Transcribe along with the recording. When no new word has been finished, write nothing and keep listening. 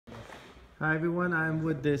Hi everyone, I'm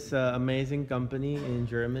with this amazing company in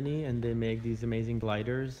Germany, and they make these amazing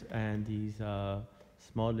gliders and these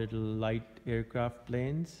small little light aircraft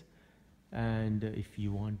planes. And if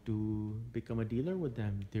you want to become a dealer with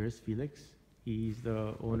them, there's Felix. He's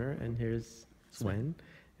the owner, and here's Sven.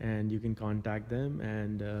 And you can contact them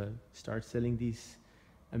and start selling these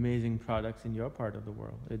amazing products in your part of the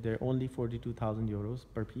world. They're only 42,000 euros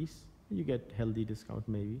per piece. You get healthy discount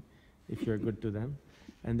maybe if you're good to them.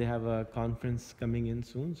 And they have a conference coming in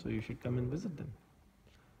soon, so you should come and visit them.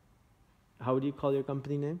 How do you call your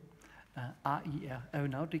company name? AIR,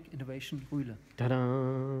 Aeronautic Innovation Rühle.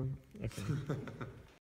 Ta-da! Okay.